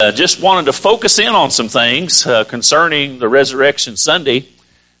Just wanted to focus in on some things concerning the Resurrection Sunday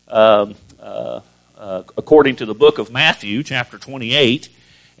according to the book of Matthew, chapter 28.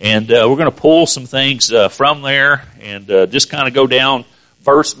 And we're going to pull some things from there and just kind of go down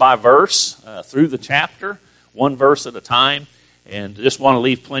verse by verse through the chapter, one verse at a time. And just want to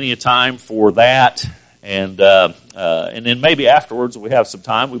leave plenty of time for that. And then maybe afterwards, if we have some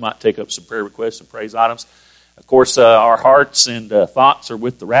time, we might take up some prayer requests and praise items. Of course, our hearts and thoughts are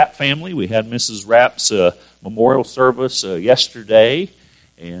with the Rapp family. We had Mrs. Rapp's memorial service yesterday,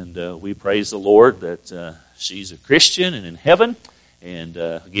 and we praise the Lord that she's a Christian and in heaven. And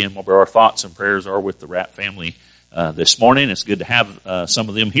again, our thoughts and prayers are with the Rapp family this morning. It's good to have some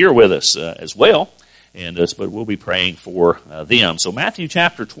of them here with us as well, and but we'll be praying for them. So Matthew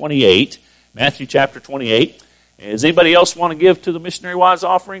chapter 28. Matthew chapter 28. Does anybody else want to give to the missionary wise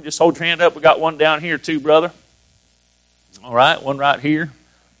offering? Just hold your hand up. We got one down here too, brother. All right, one right here.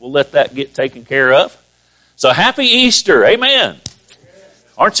 We'll let that get taken care of. So happy Easter. Amen.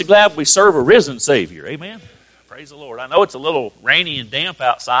 Aren't you glad we serve a risen Savior? Amen. Praise the Lord. I know it's a little rainy and damp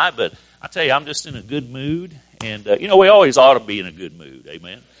outside, but I tell you, I'm just in a good mood. And, we always ought to be in a good mood.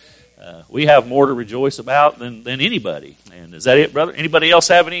 Amen. We have more to rejoice about than anybody. And is that it, brother? Anybody else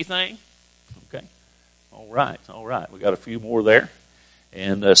have anything? Okay. All right. We got a few more there.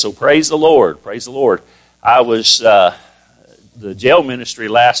 And so praise the Lord. Praise the Lord. I was the jail ministry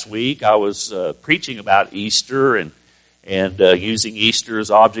last week. I was preaching about Easter and using Easter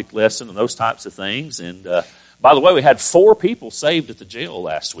as object lesson and those types of things. And by the way, we had 4 people saved at the jail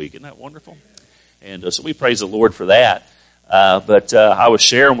last week. Isn't that wonderful? And so we praise the Lord for that. But I was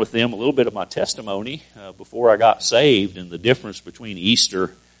sharing with them a little bit of my testimony before I got saved and the difference between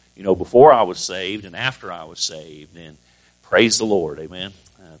Easter, before I was saved and after I was saved. And praise the Lord, amen.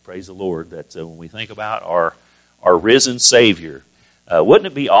 Praise the Lord that when we think about our risen Savior, wouldn't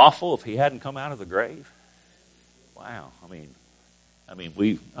it be awful if He hadn't come out of the grave? Wow,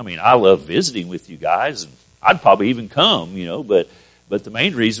 I love visiting with you guys, and I'd probably even come, but the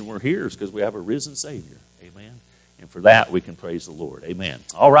main reason we're here is because we have a risen Savior, amen. And for that, we can praise the Lord. Amen.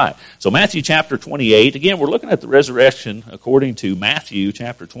 All right. So Matthew chapter 28. Again, we're looking at the resurrection according to Matthew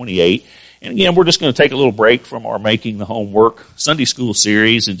chapter 28. And again, we're just going to take a little break from our Making the Homework Sunday School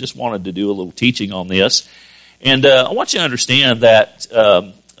series and just wanted to do a little teaching on this. And I want you to understand that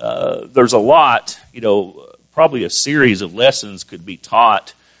there's a lot, probably a series of lessons could be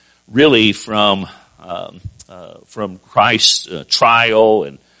taught really from Christ's trial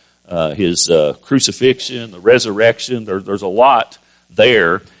and His crucifixion, the resurrection. There's a lot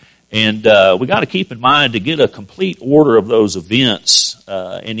there. And we got to keep in mind to get a complete order of those events,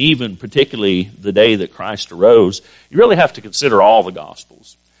 and even particularly the day that Christ arose, you really have to consider all the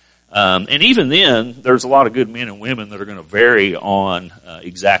Gospels. And even then, there's a lot of good men and women that are going to vary on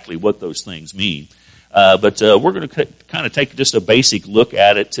exactly what those things mean. But we're going to kind of take just a basic look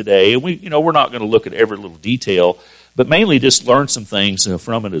at it today. And we're not going to look at every little detail, but mainly just learn some things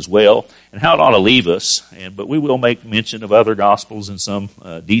from it as well, and how it ought to leave us. But we will make mention of other Gospels in some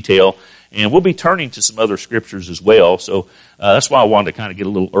detail, and we'll be turning to some other Scriptures as well. So that's why I wanted to kind of get a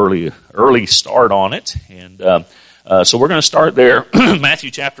little early start on it. And so we're going to start there,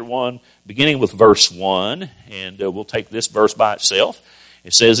 Matthew chapter 1, beginning with verse 1, and we'll take this verse by itself.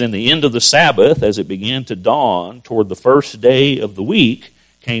 It says, "In the end of the Sabbath, as it began to dawn, toward the first day of the week,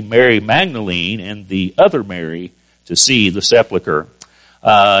 came Mary Magdalene and the other Mary to see the sepulchre."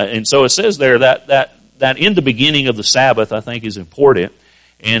 And so it says there that in the beginning of the Sabbath, I think, is important.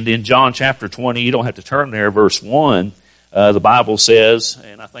 And in John chapter 20, you don't have to turn there, verse 1, the Bible says,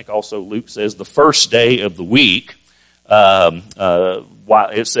 and I think also Luke says, the first day of the week, while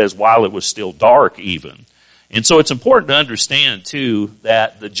it was still dark even. And so it's important to understand, too,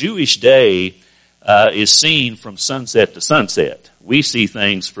 that the Jewish day is seen from sunset to sunset. We see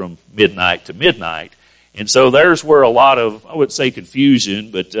things from midnight to midnight. And so there's where a lot of, I would say,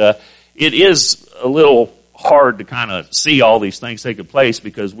 confusion, but it is a little hard to kind of see all these things taking place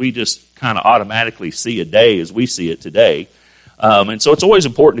because we just kind of automatically see a day as we see it today. And so it's always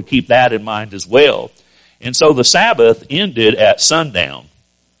important to keep that in mind as well. And so the Sabbath ended at sundown,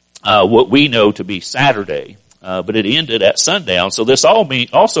 what we know to be Saturday, but it ended at sundown. So this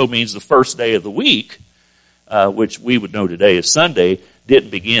also means the first day of the week, which we would know today as Sunday,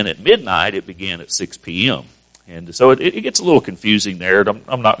 didn't begin at midnight, it began at 6 p.m. And so it gets a little confusing there.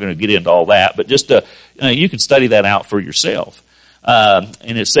 I'm not going to get into all that, but just you can study that out for yourself.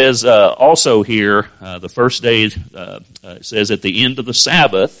 And it says also here, the first day, it says at the end of the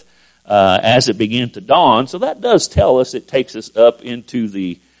Sabbath, as it began to dawn. So that does tell us, it takes us up into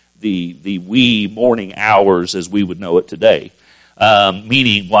the wee morning hours as we would know it today.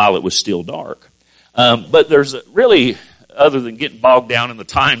 meaning while it was still dark. But there's really, other than getting bogged down in the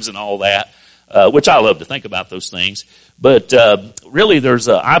times and all that, which I love to think about those things, but really there's,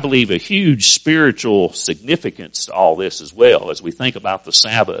 I believe, a huge spiritual significance to all this as well. As we think about the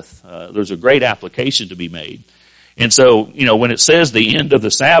Sabbath, there's a great application to be made. And so, when it says the end of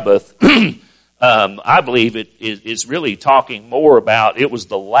the Sabbath, I believe it is really talking more about it was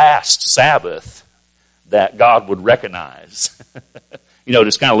the last Sabbath that God would recognize.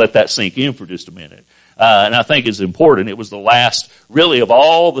 Just kind of let that sink in for just a minute. And I think it's important. It was the last, really, of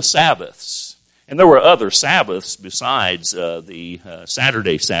all the Sabbaths. And there were other Sabbaths besides the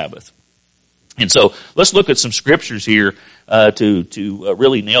Saturday Sabbath. And so let's look at some scriptures here to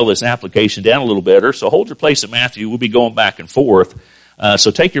really nail this application down a little better. So hold your place in Matthew. We'll be going back and forth.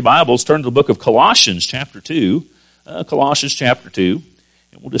 So take your Bibles, turn to the book of Colossians chapter 2. Colossians chapter 2.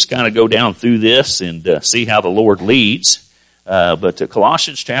 And we'll just kind of go down through this and see how the Lord leads. But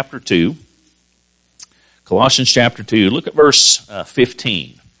Colossians chapter 2. Colossians chapter 2. Look at verse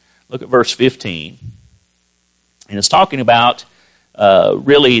 15. Look at verse 15. And it's talking about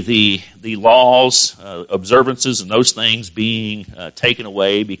really the laws, observances, and those things being taken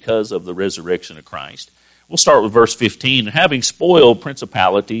away because of the resurrection of Christ. We'll start with verse 15. And having spoiled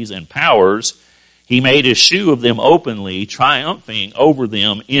principalities and powers, he made a shew of them openly, triumphing over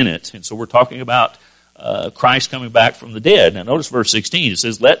them in it. And so we're talking about Christ coming back from the dead. Now notice verse 16. It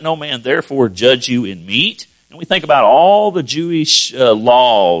says, let no man therefore judge you in meat. And we think about all the Jewish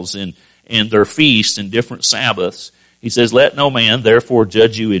laws and their feasts and different Sabbaths. He says, let no man therefore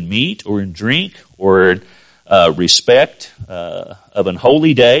judge you in meat or in drink or in respect of an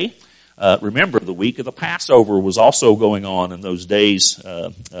holy day. Remember, the week of the Passover was also going on in those days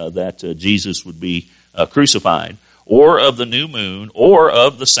that Jesus would be crucified. Or of the new moon, or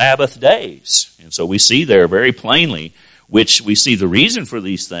of the Sabbath days. And so we see there very plainly, which we see the reason for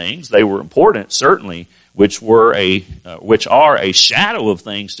these things. They were important, certainly, which are a shadow of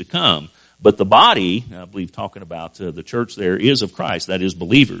things to come. But the body, I believe talking about the church there, is of Christ, that is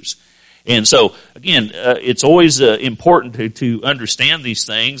believers. And so, again, it's always important to understand these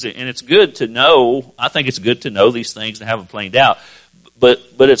things, and it's good to know, I think it's good to know these things and have them planned out. But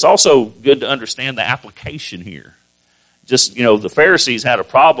it's also good to understand the application here. Just, the Pharisees had a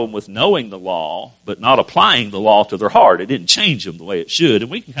problem with knowing the law, but not applying the law to their heart. It didn't change them the way it should,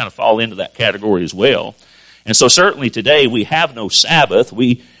 and we can kind of fall into that category as well. And so certainly today we have no Sabbath.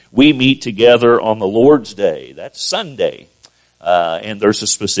 We meet together on the Lord's Day. That's Sunday. And there's a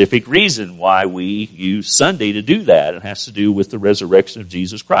specific reason why we use Sunday to do that. It has to do with the resurrection of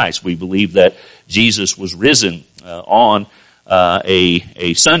Jesus Christ. We believe that Jesus was risen on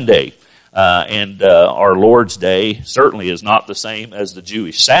a Sunday. And our Lord's Day certainly is not the same as the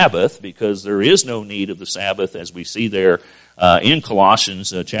Jewish Sabbath, because there is no need of the Sabbath, as we see there in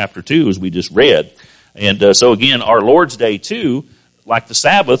Colossians chapter 2, as we just read. And so again, our Lord's Day too, like the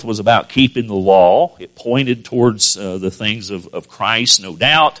Sabbath, was about keeping the law. It pointed towards the things of Christ, no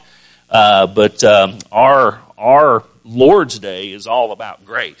doubt. But our Lord's Day is all about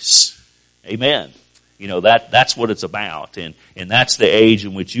grace. Amen. That's what it's about. And that's the age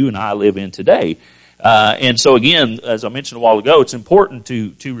in which you and I live in today. And so again, as I mentioned a while ago, it's important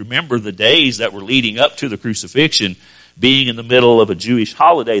to remember the days that were leading up to the crucifixion being in the middle of a Jewish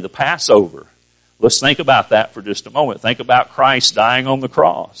holiday, the Passover. Let's think about that for just a moment. Think about Christ dying on the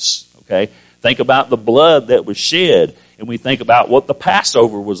cross. Okay? Think about the blood that was shed. And we think about what the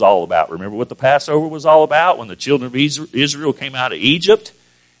Passover was all about. Remember what the Passover was all about? When the children of Israel came out of Egypt,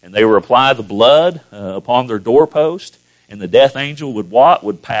 and they were apply the blood upon their doorpost, and the death angel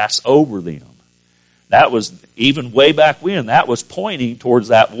would pass over them. That was, even way back when, that was pointing towards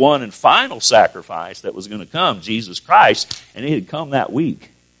that one and final sacrifice that was going to come, Jesus Christ, and it had come that week.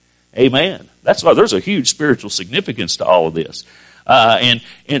 Amen. That's why there's a huge spiritual significance to all of this. And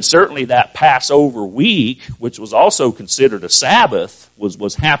certainly that Passover week, which was also considered a Sabbath,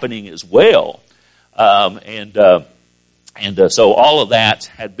 was happening as well. So all of that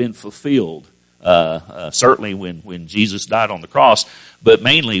had been fulfilled, certainly when Jesus died on the cross, but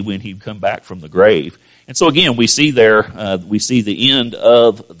mainly when he'd come back from the grave. And so again, we see there, we see the end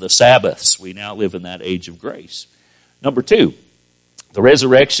of the Sabbaths. We now live in that age of grace. Number 2, the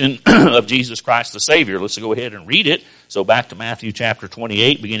resurrection of Jesus Christ the Savior. Let's go ahead and read it. So back to Matthew chapter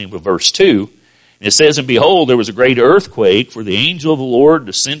 28, beginning with verse 2. And it says, and behold, there was a great earthquake, for the angel of the Lord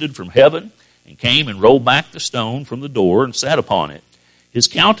descended from heaven, and came and rolled back the stone from the door and sat upon it. His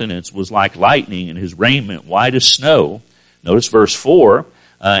countenance was like lightning, and his raiment white as snow. Notice verse 4.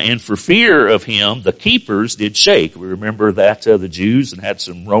 And for fear of him, the keepers did shake. We remember that the Jews had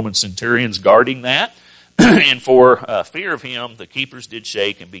some Roman centurions guarding that. and for fear of him, the keepers did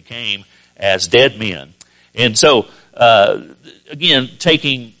shake and became as dead men. And so, again,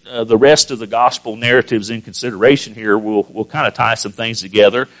 taking the rest of the gospel narratives in consideration here, we'll kind of tie some things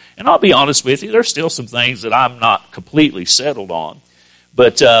together. And I'll be honest with you, there's still some things that I'm not completely settled on.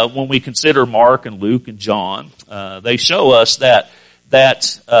 But when we consider Mark and Luke and John, they show us that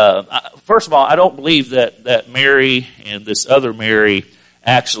first of all, I don't believe that Mary and this other Mary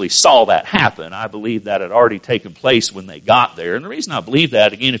actually saw that happen. I believe that had already taken place when they got there. And the reason I believe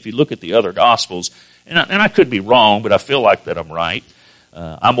that, again, if you look at the other Gospels, and I could be wrong, but I feel like that I'm right.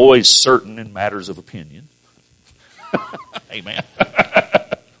 I'm always certain in matters of opinion. Amen.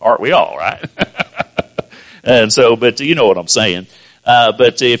 Aren't we all, right? And so, but you know what I'm saying.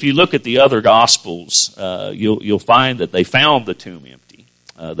 But if you look at the other Gospels, you'll find that they found the tomb empty.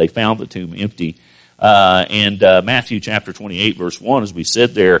 They found the tomb empty. And Matthew chapter 28, verse 1, as we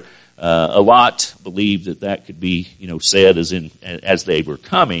said there, a lot believed that could be, said as they were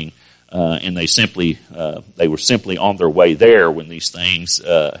coming, and they were simply on their way there when these things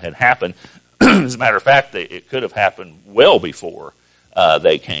had happened. As a matter of fact, it could have happened well before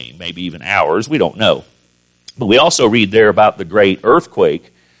they came, maybe even hours. We don't know. But we also read there about the great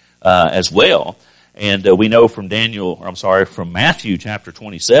earthquake as well. And we know from Matthew chapter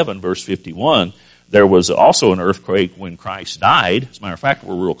 27, verse 51, there was also an earthquake when Christ died. As a matter of fact,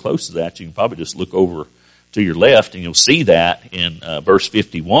 we're real close to that. You can probably just look over to your left and you'll see that in verse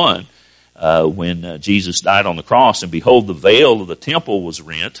 51 when Jesus died on the cross. And behold, the veil of the temple was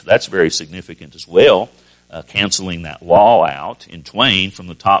rent. That's very significant as well, canceling that law out in twain from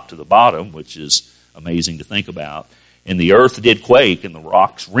the top to the bottom, which is amazing to think about. And the earth did quake and the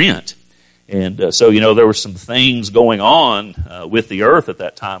rocks rent. And so, there were some things going on with the earth at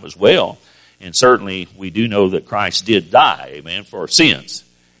that time as well. And certainly we do know that Christ did die, amen, for our sins.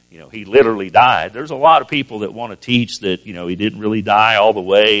 He literally died. There's a lot of people that want to teach that, he didn't really die all the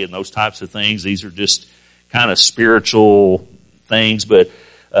way and those types of things. These are just kind of spiritual things. But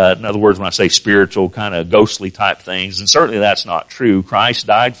in other words, when I say spiritual, kind of ghostly type things, and certainly that's not true. Christ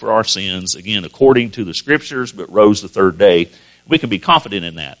died for our sins, again, according to the Scriptures, but rose the third day. We can be confident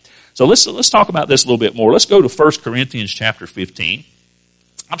in that. So let's talk about this a little bit more. Let's go to 1 Corinthians chapter 15.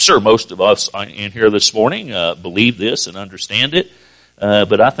 I'm sure most of us in here this morning believe this and understand it,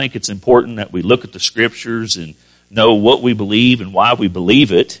 but I think it's important that we look at the Scriptures and know what we believe and why we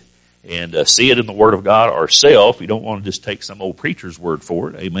believe it, and see it in the Word of God ourselves. You don't want to just take some old preacher's word for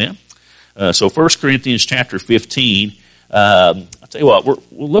it, amen? So 1 Corinthians chapter 15, I'll tell you what,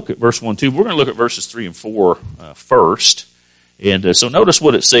 we'll look at verse 1, 2. We're going to look at verses 3 and 4 first. And so notice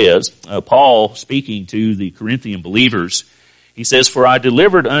what it says. Paul, speaking to the Corinthian believers, he says, "For I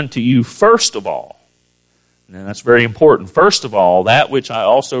delivered unto you first of all," and that's very important, "first of all, that which I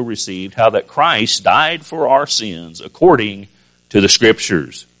also received, how that Christ died for our sins according to the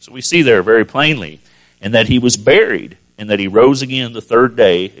Scriptures." So we see there very plainly, "and that he was buried, and that he rose again the third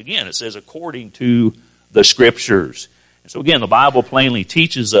day." Again, it says according to the Scriptures. And so again, the Bible plainly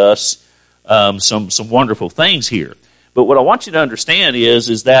teaches us some wonderful things here. But what I want you to understand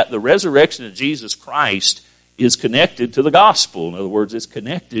is that the resurrection of Jesus Christ is connected to the gospel. In other words, it's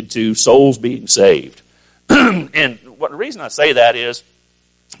connected to souls being saved. And the reason I say that is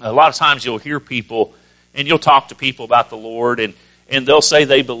a lot of times you'll hear people and you'll talk to people about the Lord and they'll say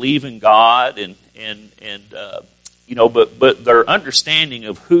they believe in God but their understanding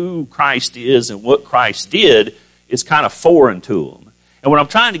of who Christ is and what Christ did is kind of foreign to them. And what I'm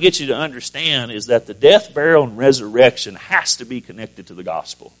trying to get you to understand is that the death, burial, and resurrection has to be connected to the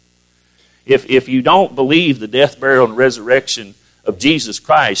gospel. If you don't believe the death, burial, and resurrection of Jesus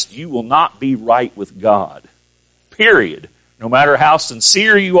Christ, you will not be right with God. Period. No matter how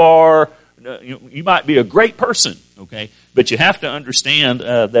sincere you are, you might be a great person, okay? But you have to understand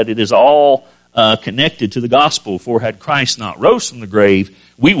that it is all connected to the gospel. For had Christ not rose from the grave,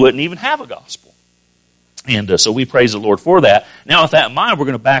 we wouldn't even have a gospel. And so we praise the Lord for that. Now with that in mind, we're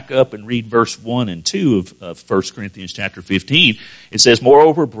going to back up and read verse 1 and 2 of 1 Corinthians chapter 15. It says,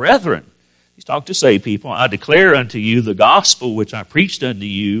 "Moreover, brethren," he's talking to saved people, "I declare unto you the gospel which I preached unto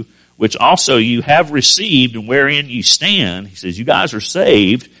you, which also you have received and wherein you stand." He says, you guys are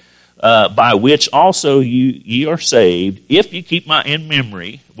saved, "by which also ye are saved, if you keep in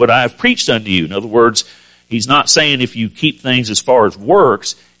memory what I have preached unto you." In other words, he's not saying if you keep things as far as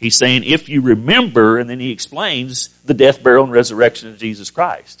works. He's saying if you remember, and then he explains the death, burial, and resurrection of Jesus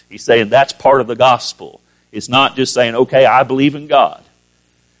Christ. He's saying that's part of the gospel. It's not just saying, okay, I believe in God.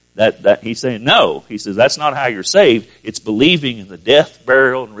 That he's saying, no. He says that's not how you're saved. It's believing in the death,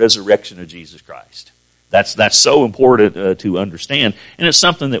 burial, and resurrection of Jesus Christ. That's so important to understand. And it's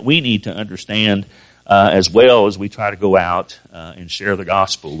something that we need to understand as well as we try to go out and share the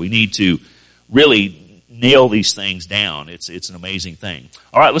gospel. We need to really nail these things down. It's an amazing thing.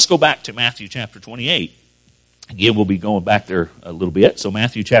 All right, let's go back to Matthew chapter 28. Again, we'll be going back there a little bit. So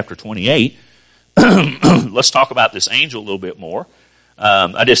Matthew chapter 28, let's talk about this angel a little bit more.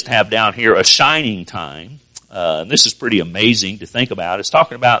 I just have down here a shining time. And this is pretty amazing to think about. It's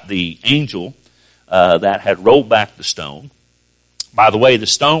talking about the angel that had rolled back the stone. By the way, the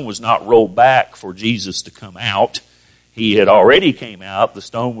stone was not rolled back for Jesus to come out. He had already came out. The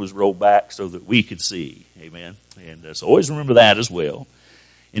stone was rolled back so that we could see. Amen. And so always remember that as well.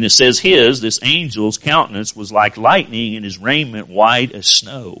 And it says this angel's countenance was like lightning and his raiment white as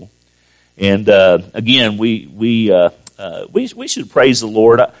snow. And again, we should praise the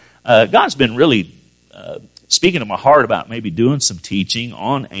Lord. God's been really speaking to my heart about maybe doing some teaching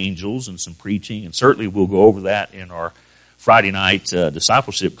on angels and some preaching, and certainly we'll go over that in our Friday night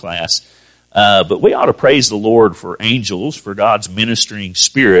discipleship class. But we ought to praise the Lord for angels, for God's ministering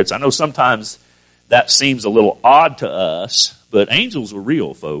spirits. I know sometimes that seems a little odd to us, but angels are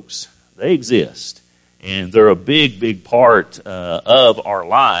real, folks. They exist, and they're a big, big part of our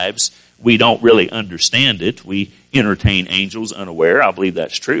lives. We don't really understand it. We entertain angels unaware. I believe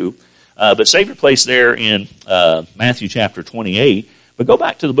that's true. But save your place there in Matthew chapter 28. But go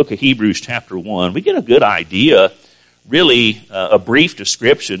back to the book of Hebrews chapter 1. We get a good idea, really a brief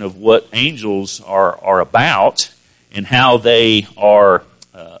description of what angels are about and how they are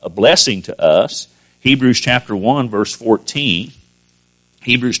a blessing to us. Hebrews chapter 1 verse 14.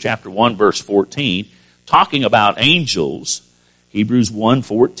 Hebrews chapter 1 verse 14. Talking about angels. Hebrews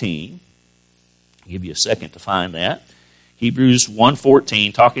 1:14. I'll give you a second to find that. Hebrews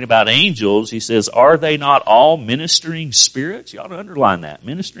 1:14, talking about angels, he says, are they not all ministering spirits? You ought to underline that,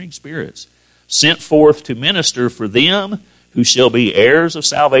 ministering spirits, sent forth to minister for them who shall be heirs of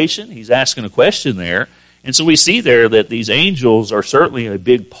salvation? He's asking a question there. And so we see there that these angels are certainly a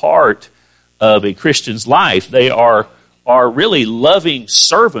big part of a Christian's life. They are really loving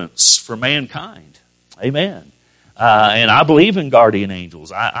servants for mankind. Amen. And I believe in guardian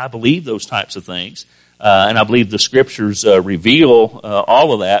angels. I believe those types of things. And I believe the scriptures reveal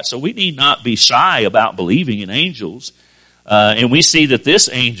all of that. So we need not be shy about believing in angels. And we see that this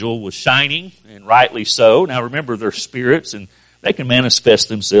angel was shining, and rightly so. Now remember, they're spirits, and they can manifest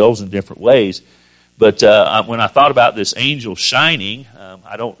themselves in different ways. But when I thought about this angel shining,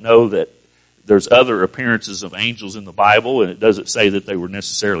 I don't know that there's other appearances of angels in the Bible, and it doesn't say that they were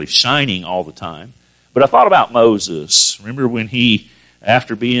necessarily shining all the time. But I thought about Moses. Remember when he,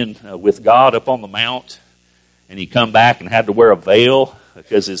 after being with God up on the mount, and he come back and had to wear a veil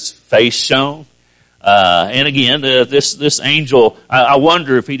because his face shone? And again, this angel, I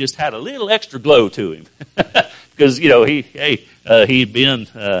wonder if he just had a little extra glow to him. Because, he'd been,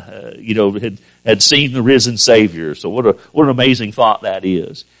 had seen the risen Savior. So what an amazing thought that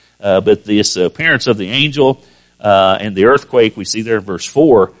is. But this appearance of the angel and the earthquake we see there in verse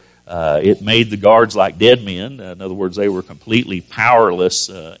 4, it made the guards like dead men. In other words, they were completely powerless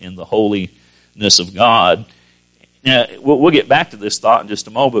in the holiness of God. Now, we'll get back to this thought in just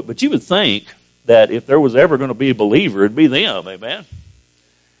a moment, but you would think that if there was ever going to be a believer, it'd be them, amen?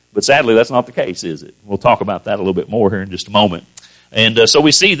 But sadly, that's not the case, is it? We'll talk about that a little bit more here in just a moment. And so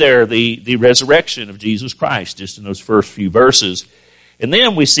we see there the resurrection of Jesus Christ just in those first few verses. And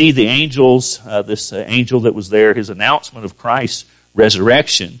then we see the angels, this angel that was there, his announcement of Christ's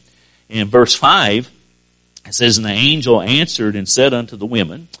resurrection. In verse 5, it says, and the angel answered and said unto the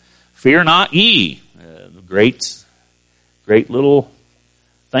women, fear not ye. Great little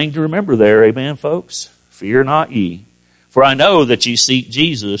thing to remember there, amen, folks? Fear not ye. For I know that ye seek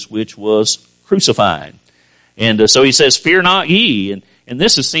Jesus, which was crucified. And so he says, fear not ye. And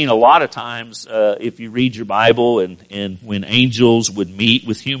this is seen a lot of times if you read your Bible and when angels would meet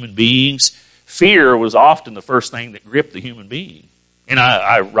with human beings, fear was often the first thing that gripped the human being. And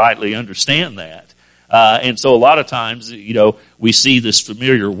I rightly understand that. And so a lot of times, we see this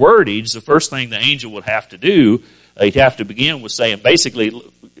familiar wordage. The first thing the angel would have to do, he'd have to begin with saying, basically,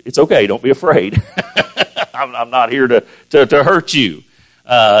 it's okay, don't be afraid. I'm not here to hurt you.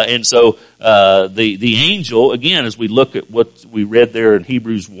 And so the angel, again, as we look at what we read there in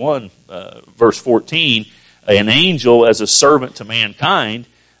Hebrews 1, verse 14, an angel as a servant to mankind,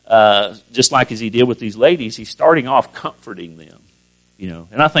 just like as he did with these ladies, he's starting off comforting them.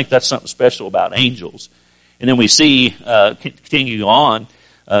 And I think that's something special about angels. And then we see, continuing on,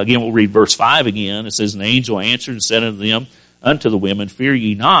 again, we'll read verse 5 again. It says, an angel answered and said unto the women, fear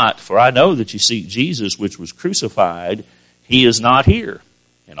ye not, for I know that ye seek Jesus, which was crucified. He is not here.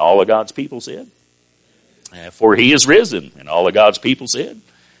 And all of God's people said, for he is risen. And all of God's people said,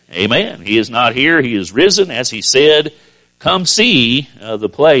 Amen. He is not here. He is risen, as he said. Come see the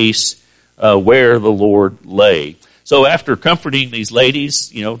place where the Lord lay. So after comforting these ladies,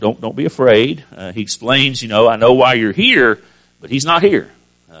 don't be afraid. He explains, I know why you're here, but he's not here.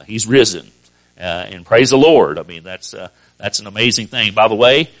 He's risen. And praise the Lord. I mean, that's an amazing thing. By the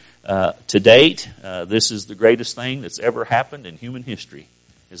way, to date, this is the greatest thing that's ever happened in human history,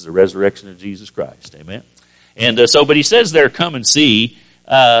 is the resurrection of Jesus Christ. Amen. And but he says there, come and see.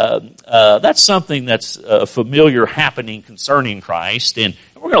 That's something that's a familiar happening concerning Christ. And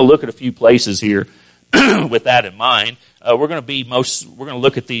we're going to look at a few places here with that in mind. We're going to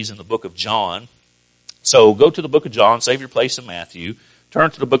look at these in the book of John. So go to the book of John, save your place in Matthew. Turn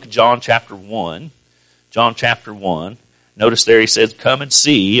to the book of John chapter 1. John chapter 1. Notice there he says, come and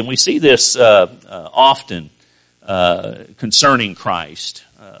see. And we see this often concerning Christ.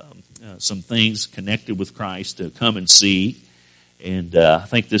 Some things connected with Christ to come and see. And I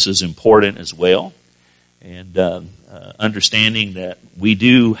think this is important as well. And understanding that we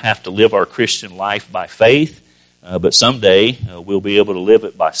do have to live our Christian life by faith, but someday we'll be able to live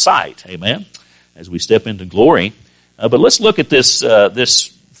it by sight. Amen. As we step into glory. But let's look at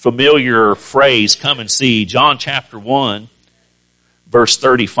this familiar phrase, come and see. John chapter 1, verse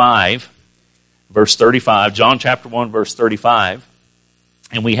 35. Verse 35. John chapter 1, verse 35.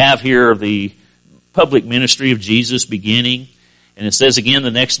 And we have here the public ministry of Jesus beginning. And it says again,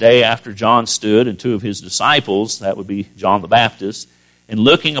 the next day after John stood and two of his disciples, that would be John the Baptist, and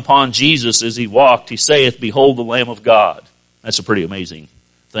looking upon Jesus as he walked, he saith, behold the Lamb of God. That's a pretty amazing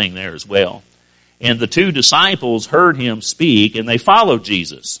thing there as well. And the two disciples heard him speak, and they followed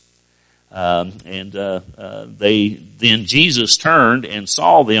Jesus. Then Jesus turned and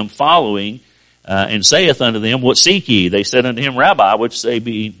saw them following, and saith unto them, what seek ye? They said unto him, Rabbi, which say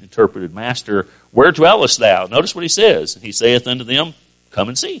be interpreted, Master, where dwellest thou? Notice what he says. He saith unto them, come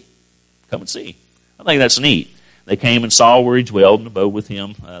and see. Come and see. I think that's neat. They came and saw where he dwelled and abode with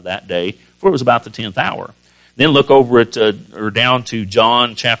him that day, for it was about the 10th hour. Then look over at, or down to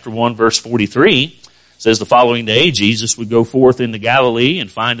John chapter 1, verse 43. It says, the following day, Jesus would go forth into Galilee and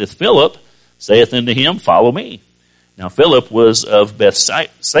findeth Philip, saith unto him, follow me. Now Philip was of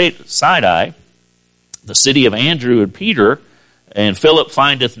Bethsaida, the city of Andrew and Peter. And Philip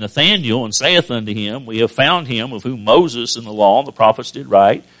findeth Nathanael and saith unto him, we have found him of whom Moses and the law and the prophets did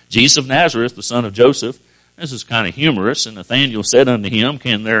write, Jesus of Nazareth, the son of Joseph. This is kind of humorous. And Nathanael said unto him,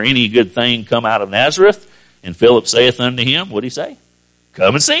 can there any good thing come out of Nazareth? And Philip saith unto him, what did he say?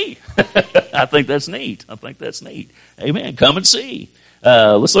 Come and see. I think that's neat. Amen. Come and see.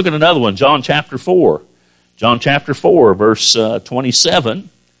 Let's look at another one. John chapter 4. John chapter 4, verse 27.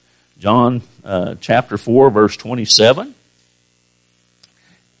 John chapter 4, verse 27.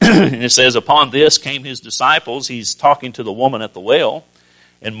 And it says, upon this came his disciples. He's talking to the woman at the well,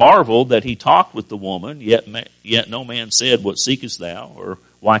 and marveled that he talked with the woman. Yet no man said, what seekest thou? Or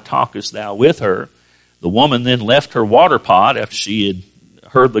why talkest thou with her? The woman then left her water pot after she had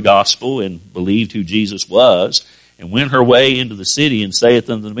heard the gospel and believed who Jesus was, and went her way into the city and saith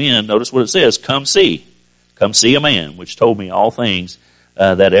unto the men, notice what it says, come see a man, which told me all things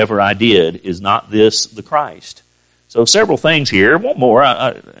that ever I did. Is not this the Christ? So several things here. One more.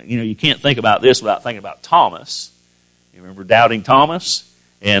 You can't think about this without thinking about Thomas. You remember doubting Thomas?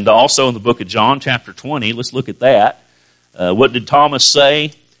 And also in the book of John, chapter 20, let's look at that. What did Thomas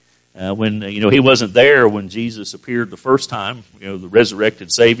say when he wasn't there when Jesus appeared the first time? The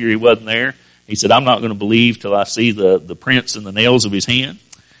resurrected Savior, he wasn't there. He said, I'm not going to believe till I see the prints and the nails of his hand.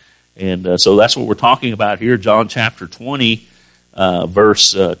 And so that's what we're talking about here. John chapter 20,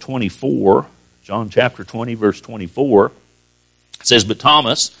 verse 24. John chapter 20, verse 24. It says, but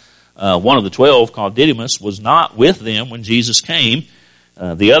Thomas, one of the 12, called Didymus, was not with them when Jesus came.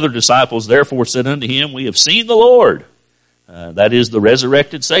 The other disciples therefore said unto him, we have seen the Lord. That is the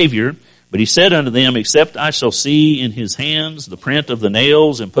resurrected Savior. But he said unto them, except I shall see in his hands the print of the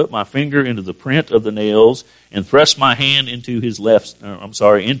nails, and put my finger into the print of the nails, and thrust my hand into his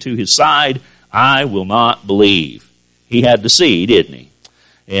into his side, I will not believe. He had to see, didn't he?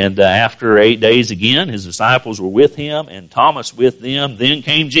 And after 8 days again, his disciples were with him, and Thomas with them. Then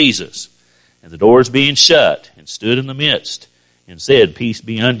came Jesus, and the doors being shut, and stood in the midst, and said, peace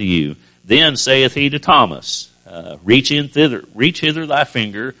be unto you. Then saith he to Thomas, reach hither thy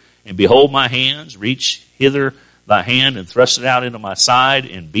finger, and behold my hands. Reach hither thy hand, and thrust it out into my side,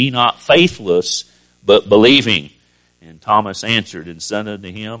 and be not faithless, but believing. And Thomas answered and said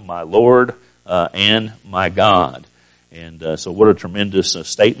unto him, my Lord and my God. And so what a tremendous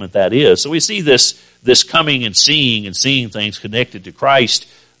statement that is. So we see this coming and seeing things connected to Christ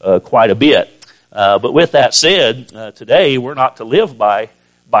quite a bit. But with that said, today we're not to live by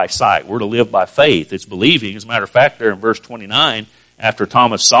by sight. We're to live by faith. It's believing. As a matter of fact, there in verse 29, after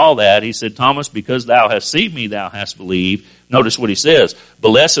Thomas saw that, he said, Thomas, because thou hast seen me, thou hast believed. Notice what he says.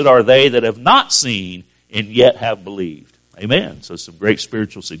 Blessed are they that have not seen and yet have believed. Amen. So some great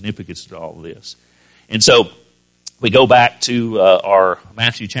spiritual significance to all of this. And so we go back to our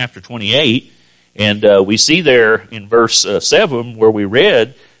Matthew chapter 28, and we see there in verse 7 where we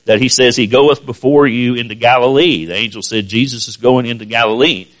read that he says he goeth before you into Galilee. The angel said Jesus is going into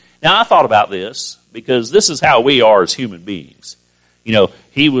Galilee. Now I thought about this because this is how we are as human beings. You know,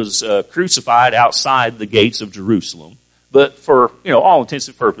 he was crucified outside the gates of Jerusalem, but for all intents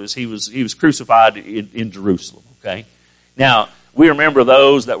and purposes, he was crucified in Jerusalem. Okay, now we remember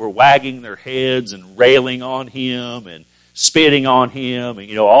those that were wagging their heads and railing on him and spitting on him,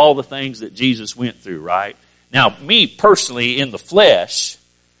 and all the things that Jesus went through. Right now, me personally, in the flesh,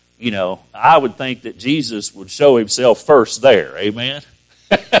 I would think that Jesus would show himself first there. Amen.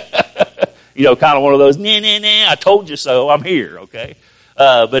 Kind of one of those, nah, nah, nah, I told you so, I'm here, okay?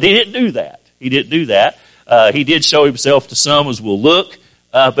 But he didn't do that. He didn't do that. He did show himself to some, as we'll look,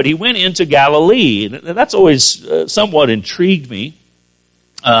 but he went into Galilee. And that's always somewhat intrigued me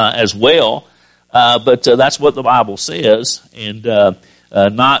as well. But that's what the Bible says, and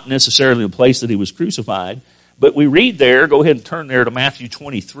not necessarily the place that he was crucified. But we read there, go ahead and turn there to Matthew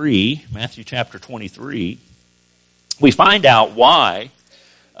 23, Matthew chapter 23. We find out why.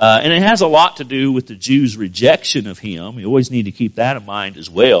 And it has a lot to do with the Jews' rejection of him. You always need to keep that in mind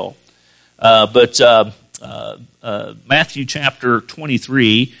as well. But Matthew chapter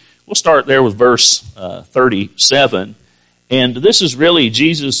 23, we'll start there with verse 37. And this is really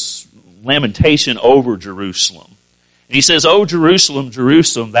Jesus' lamentation over Jerusalem. And he says, O Jerusalem,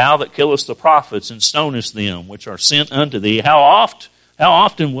 Jerusalem, thou that killest the prophets and stonest them which are sent unto thee, how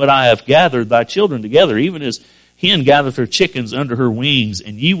often would I have gathered thy children together, even as hen gathereth her chickens under her wings,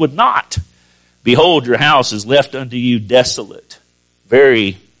 and ye would not. Behold, your house is left unto you desolate.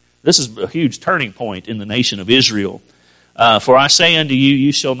 This is a huge turning point in the nation of Israel. For I say unto you,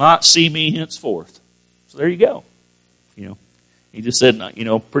 you shall not see me henceforth. So there you go. He just said,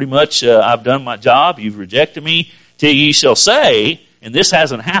 pretty much, I've done my job. You've rejected me. Till ye shall say, and this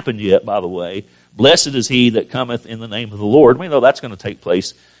hasn't happened yet, by the way, blessed is he that cometh in the name of the Lord. We know that's going to take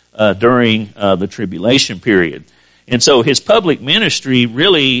place during the tribulation period. And so his public ministry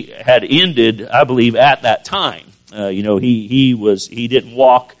really had ended, I believe, at that time. He didn't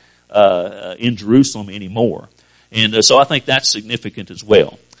walk in Jerusalem anymore. And so I think that's significant as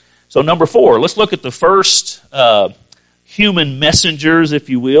well. So number 4, let's look at the first human messengers, if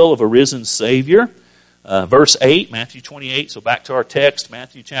you will, of a risen Savior. Verse 8, Matthew 28. So back to our text,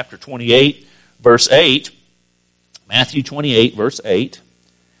 Matthew chapter 28, verse 8. Matthew 28, verse 8.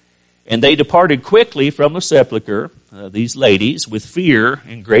 And they departed quickly from the sepulchre, these ladies, with fear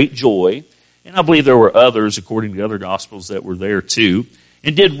and great joy. And I believe there were others, according to the other Gospels, that were there too.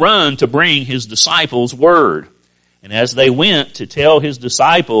 And did run to bring his disciples word. And as they went to tell his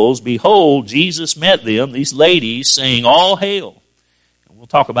disciples, behold, Jesus met them, these ladies, saying, all hail. And we'll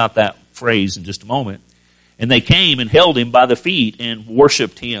talk about that phrase in just a moment. And they came and held him by the feet and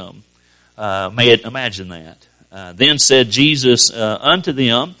worshipped him. Imagine that. Then said Jesus unto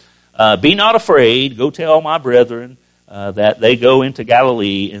them, be not afraid, go tell my brethren that they go into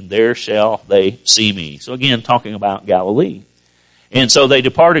Galilee, and there shall they see me. So again, talking about Galilee. And so they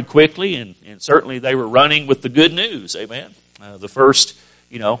departed quickly, and certainly they were running with the good news. Amen. The first,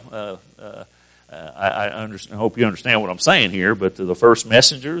 I hope you understand what I'm saying here, but the first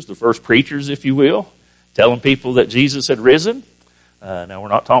messengers, the first preachers, if you will, telling people that Jesus had risen. Now we're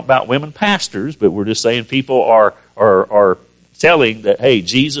not talking about women pastors, but we're just saying people are telling that, hey,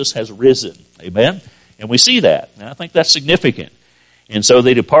 Jesus has risen. Amen. And we see that. And I think that's significant. And so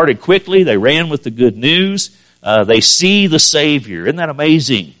they departed quickly. They ran with the good news. They see the Savior. Isn't that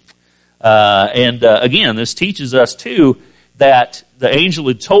amazing? Again, this teaches us too that the angel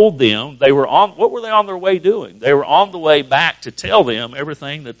had told them what were they on their way doing? They were on the way back to tell them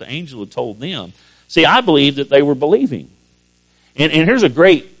everything that the angel had told them. See, I believe that they were believing. And here's a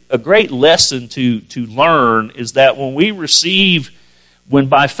great lesson to learn is that when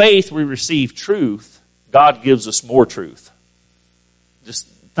by faith we receive truth, God gives us more truth. Just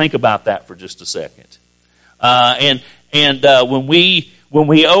think about that for just a second. When we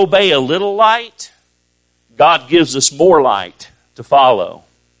obey a little light, God gives us more light to follow.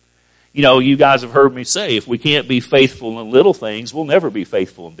 You guys have heard me say, if we can't be faithful in little things, we'll never be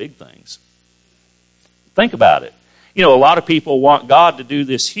faithful in big things. Think about it. A lot of people want God to do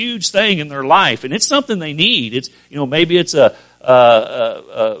this huge thing in their life, and it's something they need. Maybe it's a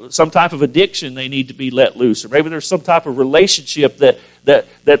some type of addiction they need to be let loose, or maybe there's some type of relationship that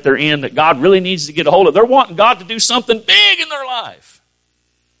they're in that God really needs to get a hold of. They're wanting God to do something big in their life,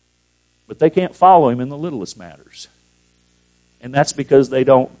 but they can't follow Him in the littlest matters. And that's because they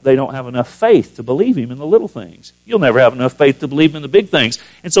don't have enough faith to believe Him in the little things. You'll never have enough faith to believe Him in the big things.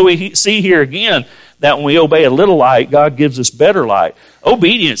 And so we see here again that when we obey a little light, God gives us better light.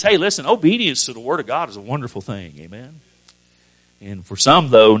 Obedience, hey listen, obedience to the Word of God is a wonderful thing, amen? And for some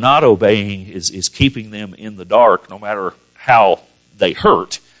though, not obeying is keeping them in the dark no matter how they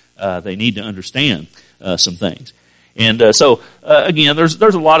hurt. They need to understand some things. And so again, there's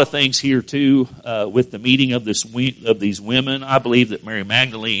a lot of things here too with the meeting of these women. I believe that Mary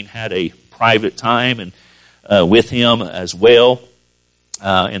Magdalene had a private time and with him as well.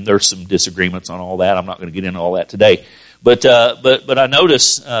 And there's some disagreements on all that. I'm not going to get into all that today. But I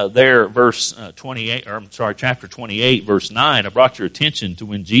notice there, verse 28, or I'm sorry, chapter 28, verse 9. I brought your attention to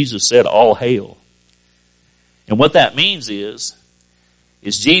when Jesus said, "All hail." And what that means is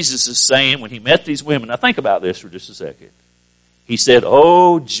Jesus is saying when He met these women, now think about this for just a second. He said,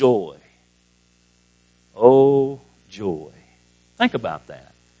 "Oh joy, oh joy." Think about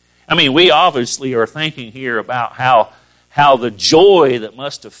that. I mean, we obviously are thinking here about how the joy that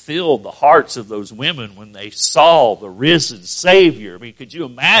must have filled the hearts of those women when they saw the risen Savior. I mean, could you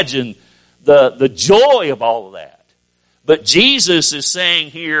imagine the joy of all of that? But Jesus is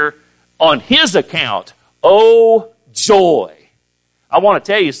saying here on His account, oh joy. I want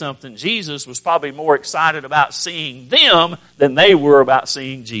to tell you something. Jesus was probably more excited about seeing them than they were about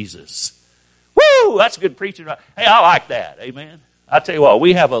seeing Jesus. Woo! That's good preaching. Hey, I like that. Amen. I tell you what,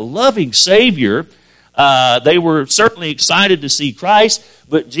 we have a loving Savior. They were certainly excited to see Christ,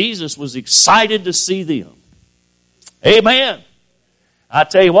 but Jesus was excited to see them. Amen. I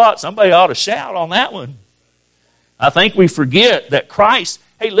tell you what, somebody ought to shout on that one. I think we forget that Christ,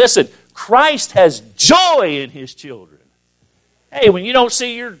 hey listen, Christ has joy in His children. Hey, when you don't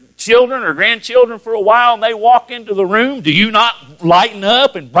see your children or grandchildren for a while and they walk into the room, do you not lighten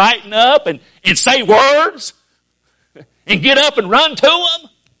up and brighten up and say words and get up and run to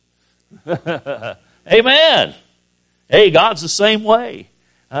them? Amen. Hey, God's the same way.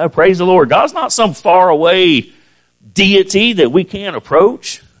 Praise the Lord. God's not some faraway deity that we can't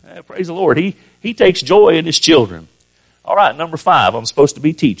approach. Praise the Lord. He takes joy in His children. All right, number 5. I'm supposed to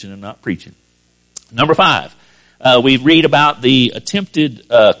be teaching and not preaching. Number 5. We read about the attempted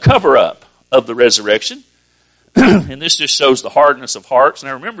cover-up of the resurrection. And this just shows the hardness of hearts.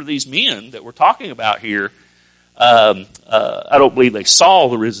 Now remember, these men that we're talking about here, I don't believe they saw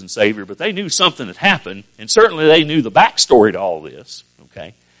the risen Savior, but they knew something had happened. And certainly they knew the backstory to all this.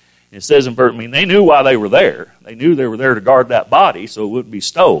 Okay, and it says in verse, they knew why they were there. They knew they were there to guard that body so it wouldn't be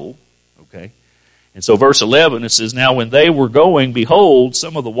stole. Okay. And so verse 11, it says, "Now when they were going, behold,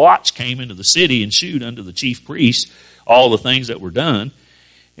 some of the watch came into the city and shewed unto the chief priests all the things that were done.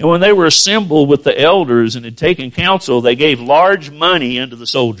 And when they were assembled with the elders and had taken counsel, they gave large money unto the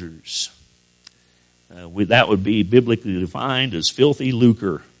soldiers." That would be biblically defined as filthy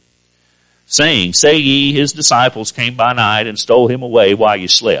lucre. "Saying, say ye, his disciples came by night and stole him away while you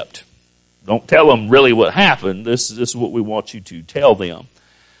slept." Don't tell them really what happened. This is what we want you to tell them.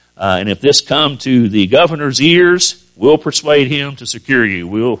 "And if this come to the governor's ears, we'll persuade him to secure you.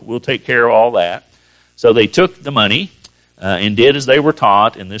 We'll take care of all that." So they took the money and did as they were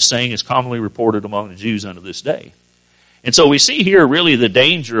taught, and this saying is commonly reported among the Jews unto this day. And so we see here really the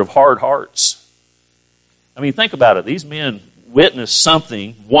danger of hard hearts. I mean, think about it. These men witnessed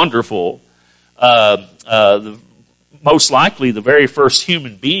something wonderful. Most likely the very first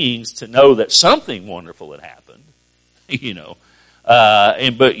human beings to know that something wonderful had happened. You know.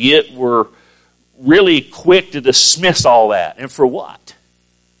 But yet we're really quick to dismiss all that. And for what?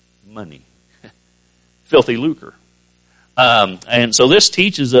 Money. Filthy lucre. And so this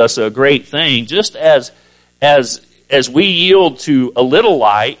teaches us a great thing. Just as we yield to a little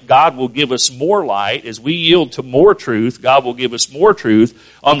light, God will give us more light. As we yield to more truth, God will give us more truth.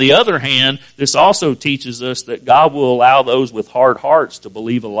 On the other hand, this also teaches us that God will allow those with hard hearts to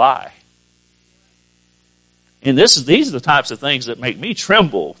believe a lie. And these are the types of things that make me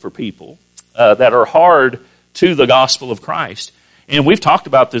tremble for people that are hard to the gospel of Christ. And we've talked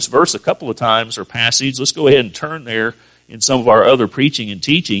about this verse a couple of times, or passage. Let's go ahead and turn there in some of our other preaching and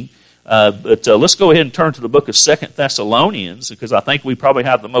teaching. But let's go ahead and turn to the book of 2 Thessalonians, because I think we probably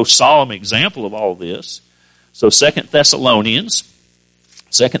have the most solemn example of all this. So 2 Thessalonians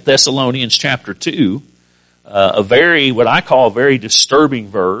chapter 2, what I call a very disturbing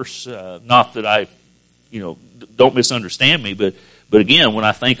verse. Not that don't misunderstand me, but But again, when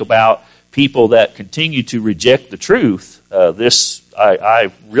I think about people that continue to reject the truth,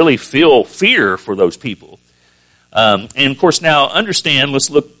 I really feel fear for those people. And of course, now understand,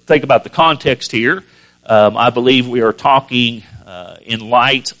 think about the context here. I believe we are talking in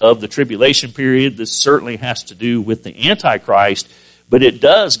light of the tribulation period. This certainly has to do with the Antichrist, but it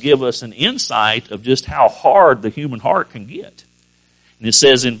does give us an insight of just how hard the human heart can get. And it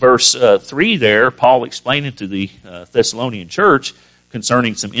says in verse 3 there, Paul explaining to the Thessalonian church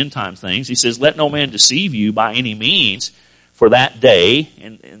concerning some end time things. He says, "Let no man deceive you by any means, for that day,"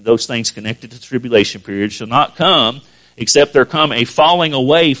 and those things connected to the tribulation period, "shall not come, except there come a falling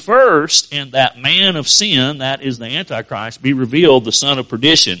away first, and that man of sin," that is the Antichrist, "be revealed, the son of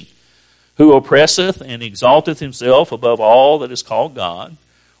perdition, who oppresseth and exalteth himself above all that is called God,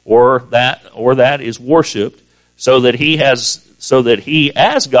 or that is worshipped, so that he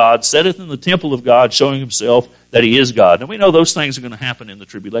as God setteth in the temple of God, showing himself that he is God." And we know those things are going to happen in the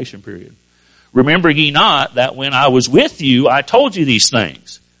tribulation period. "Remember ye not that when I was with you, I told you these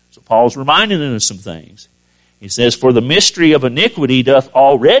things." So Paul's reminding them of some things. He says, "For the mystery of iniquity doth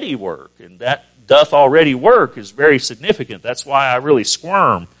already work." And that "doth already work" is very significant. That's why I really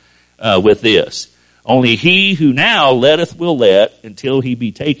squirm with this. "Only he who now letteth will let, until he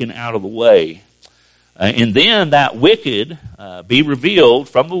be taken out of the way. And then that wicked be revealed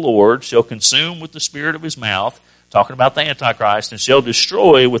from the Lord, shall consume with the spirit of his mouth," talking about the Antichrist, "and shall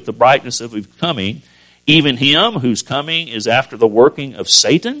destroy with the brightness of his coming, even him whose coming is after the working of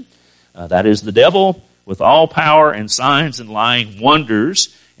Satan," that is the devil, "with all power and signs and lying wonders,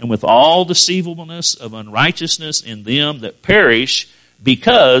 and with all deceivableness of unrighteousness in them that perish,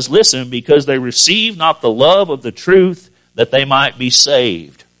 because," listen, "because they receive not the love of the truth, that they might be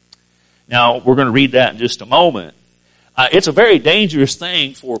saved." Now, we're going to read that in just a moment. It's a very dangerous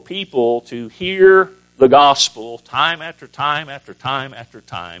thing for people to hear the gospel time after time after time after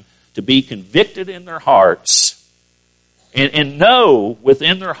time, to be convicted in their hearts, and know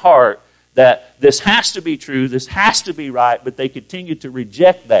within their heart that this has to be true, this has to be right, but they continue to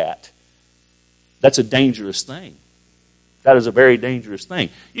reject that. That's a dangerous thing. That is a very dangerous thing.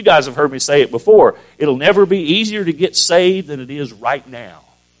 You guys have heard me say it before. It'll never be easier to get saved than it is right now.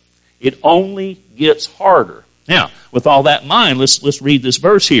 It only gets harder. Now, with all that in mind, let's read this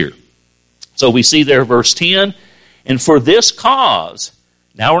verse here. So we see there, verse 10, "And for this cause,"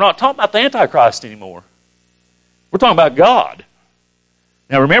 now we're not talking about the Antichrist anymore. We're talking about God.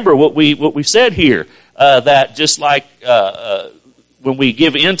 Now remember what we said here, that just like when we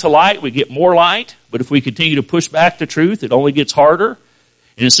give in to light, we get more light, but if we continue to push back the truth, it only gets harder.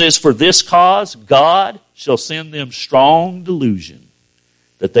 And it says, "For this cause God shall send them strong delusion,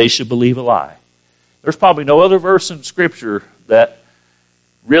 that they should believe a lie." There's probably no other verse in Scripture that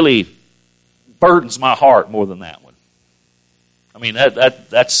really burdens my heart more than that one. I mean,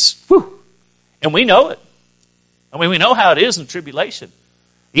 that's, whew. And we know it. I mean, we know how it is in tribulation.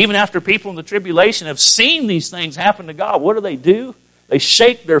 Even after people in the tribulation have seen these things happen to God, what do? They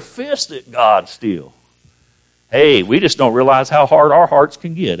shake their fist at God still. Hey, we just don't realize how hard our hearts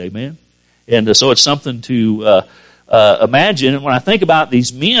can get, amen? And so it's something to imagine. And when I think about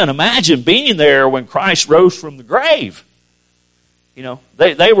these men, imagine being there when Christ rose from the grave. You know,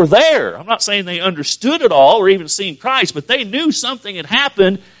 they were there. I'm not saying they understood it all or even seen Christ, but they knew something had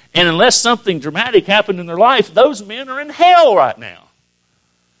happened, and unless something dramatic happened in their life, those men are in hell right now.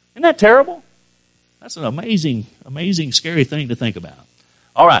 Isn't that terrible? That's an amazing, amazing, scary thing to think about.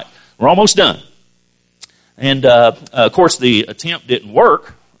 All right, we're almost done. And, of course, the attempt didn't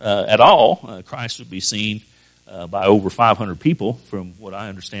work at all. Christ would be seen by over 500 people, from what I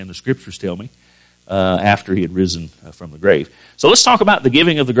understand the Scriptures tell me, after he had risen from the grave. So let's talk about the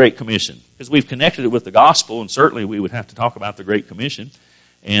giving of the Great Commission, because we've connected it with the gospel, and certainly we would have to talk about the Great Commission.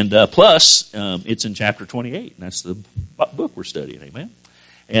 And plus, it's in chapter 28, and that's the book we're studying, amen?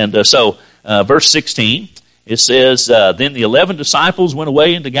 And so, verse 16, it says, "Then the 11 disciples went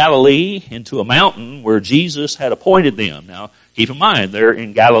away into Galilee, into a mountain where Jesus had appointed them." Now, keep in mind, they're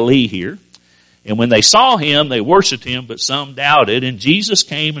in Galilee here. "And when they saw him, they worshipped him, but some doubted. And Jesus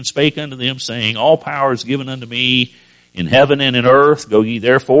came and spake unto them, saying, All power is given unto me in heaven and in earth. Go ye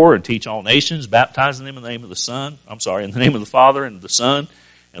therefore and teach all nations, baptizing them in the name of in the name of the Father and the Son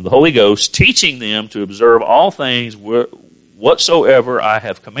and the Holy Ghost, teaching them to observe all things whatsoever I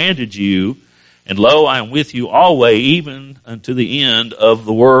have commanded you. And lo, I am with you always, even unto the end of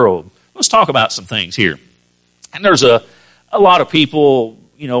the world." Let's talk about some things here. And there's a lot of people,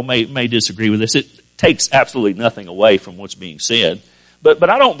 may disagree with this. It takes absolutely nothing away from what's being said. But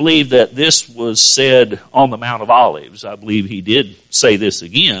I don't believe that this was said on the Mount of Olives. I believe he did say this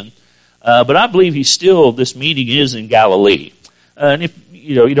again. But I believe this meeting is in Galilee. And if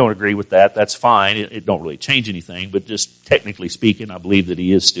you don't agree with that, that's fine. It don't really change anything. But just technically speaking, I believe that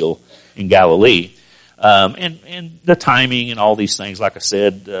he is still in Galilee. And the timing and all these things, like I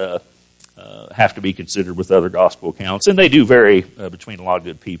said, have to be considered with other gospel accounts. And they do vary between a lot of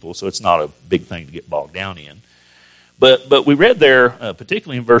good people, so it's not a big thing to get bogged down in. But we read there,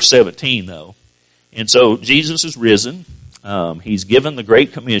 particularly in verse 17, though. And so Jesus is risen. He's given the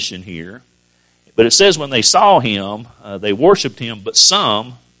Great Commission here. But it says when they saw him, they worshiped him, but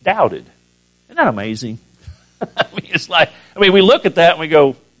some doubted. Isn't that amazing? We look at that and we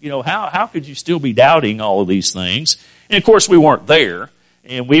go, how could you still be doubting all of these things? And of course we weren't there,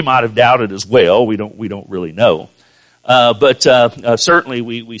 and we might have doubted as well. We don't really know. But certainly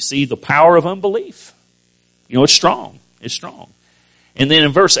we see the power of unbelief. It's strong. It's strong. And then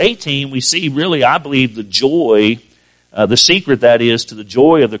in verse 18, we see really, I believe, the joy, the secret that is to the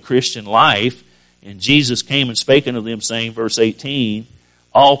joy of the Christian life. And Jesus came and spake unto them, saying, verse 18,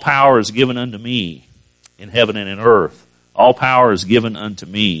 all power is given unto me in heaven and in earth. All power is given unto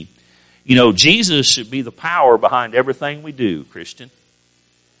me. Jesus should be the power behind everything we do, Christian.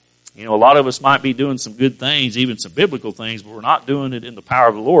 A lot of us might be doing some good things, even some biblical things, but we're not doing it in the power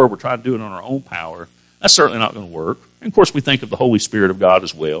of the Lord. We're trying to do it on our own power. That's certainly not going to work. And of course, we think of the Holy Spirit of God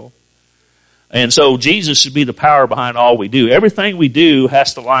as well. And so Jesus should be the power behind all we do. Everything we do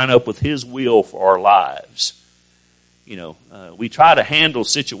has to line up with his will for our lives. We try to handle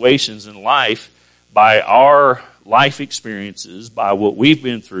situations in life by our life experiences, by what we've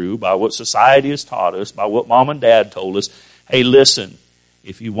been through, by what society has taught us, by what mom and dad told us. Hey, listen,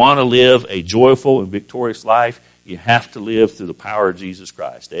 if you want to live a joyful and victorious life, you have to live through the power of Jesus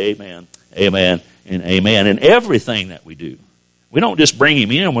Christ. Amen, amen, and amen. In everything that we do. We don't just bring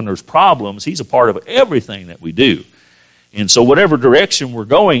him in when there's problems. He's a part of everything that we do. And so whatever direction we're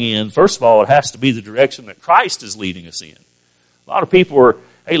going in, first of all, it has to be the direction that Christ is leading us in. A lot of people are,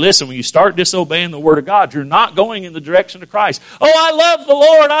 hey, listen, when you start disobeying the Word of God, you're not going in the direction of Christ. Oh, I love the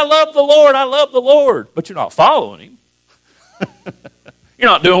Lord, I love the Lord, I love the Lord. But you're not following him. You're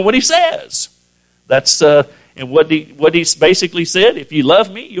not doing what he says. That's and what he basically said, if you love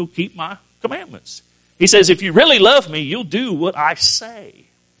me, you'll keep my commandments. He says, if you really love me, you'll do what I say.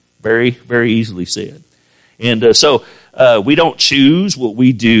 Very, very easily said. And so we don't choose what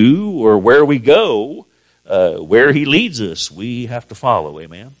we do or where we go. Where he leads us, we have to follow.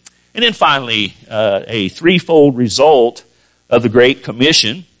 Amen. And then finally, a threefold result of the Great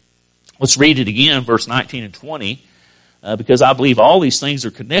Commission. Let's read it again, verse 19 and 20. Because I believe all these things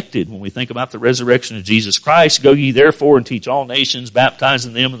are connected when we think about the resurrection of Jesus Christ. Go ye therefore and teach all nations,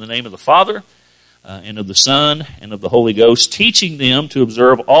 baptizing them in the name of the Father, and of the Son, and of the Holy Ghost, teaching them to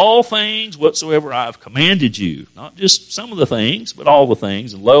observe all things whatsoever I have commanded you. Not just some of the things, but all the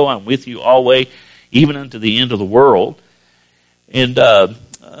things. And lo, I'm with you always, even unto the end of the world. And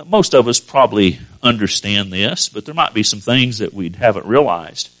most of us probably understand this, but there might be some things that we haven't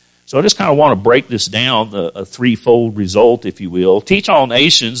realized. So I just kind of want to break this down, a threefold result, if you will. Teach all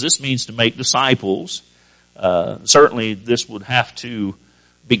nations, this means to make disciples. Certainly this would have to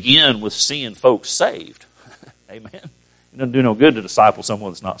begin with seeing folks saved. Amen. It doesn't do no good to disciple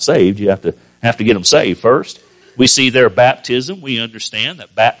someone that's not saved. You have to get them saved first. We see their baptism. We understand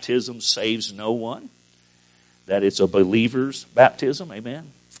that baptism saves no one, that it's a believer's baptism.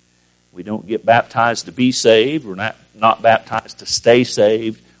 Amen. We don't get baptized to be saved. We're not baptized to stay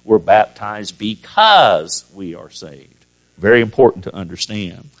saved. We're baptized because we are saved. Very important to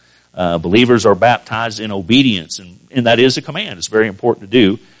understand. Believers are baptized in obedience, and that is a command. It's very important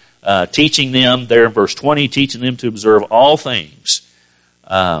to do. Teaching them, there in verse 20, teaching them to observe all things.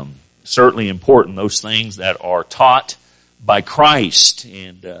 Certainly important, those things that are taught by Christ,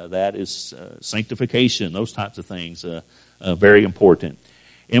 and that is sanctification, those types of things, very important.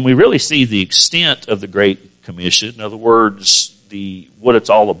 And we really see the extent of the Great Commission. In other words, what it's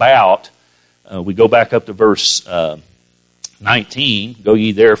all about. We go back up to verse 19, go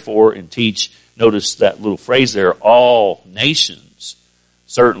ye therefore and teach. Notice that little phrase there, all nations.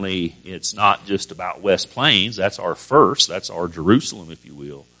 Certainly it's not just about West Plains. That's our first. That's our Jerusalem, if you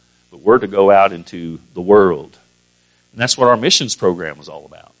will. But we're to go out into the world. And that's what our missions program is all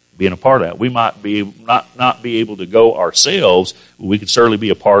about, being a part of that. We might be not be able to go ourselves, but we can certainly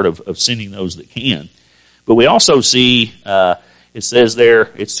be a part of sending those that can. But we also see, it says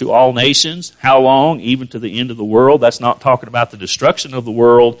there, it's to all nations. How long? Even to the end of the world. That's not talking about the destruction of the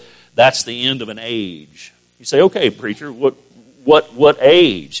world. That's the end of an age. You say, okay, preacher, what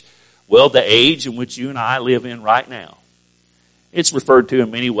age? Well, the age in which you and I live in right now. It's referred to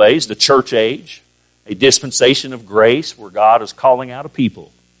in many ways, the church age, a dispensation of grace where God is calling out a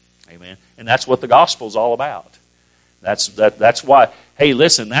people. Amen. And that's what the gospel is all about. That's why, hey,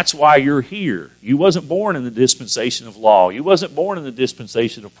 listen, that's why you're here. You wasn't born in the dispensation of law. You wasn't born in the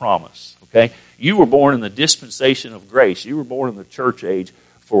dispensation of promise, okay? You were born in the dispensation of grace. You were born in the church age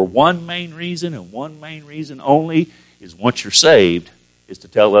for one main reason, and one main reason only, is once you're saved, is to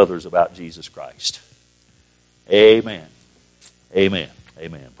tell others about Jesus Christ. Amen. Amen.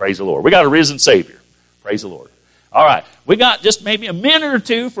 Amen. Praise the Lord. We got a risen Savior. Praise the Lord. All right. We got just maybe a minute or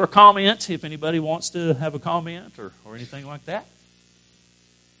two for a comment, if anybody wants to have a comment or anything like that.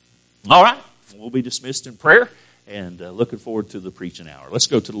 All right. We'll be dismissed in prayer and looking forward to the preaching hour. Let's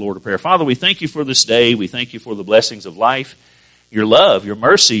go to the Lord of prayer. Father, we thank you for this day. We thank you for the blessings of life, your love, your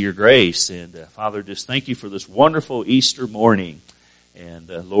mercy, your grace. And Father, just thank you for this wonderful Easter morning. And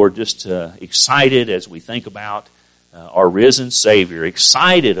Lord, just excited as we think about our risen Savior,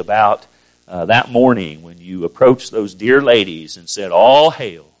 excited about that morning when you approached those dear ladies and said, all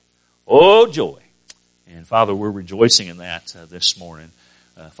hail, oh joy. And Father, we're rejoicing in that this morning.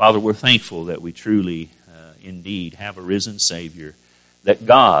 Father, we're thankful that we truly, indeed, have a risen Savior, that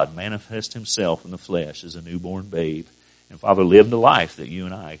God manifest himself in the flesh as a newborn babe. And Father, lived a life that you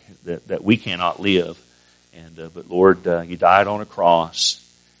and I, that we cannot live. And but Lord, you died on a cross.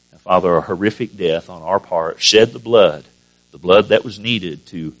 And Father, a horrific death on our part, shed the blood that was needed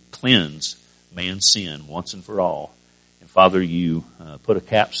to cleanse man's sin once and for all. And Father, you put a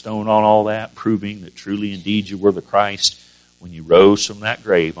capstone on all that, proving that truly indeed you were the Christ when you rose from that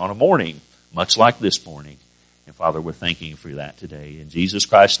grave on a morning much like this morning. And Father, we're thanking you for that today. In Jesus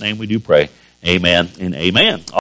Christ's name we do pray. Amen and amen.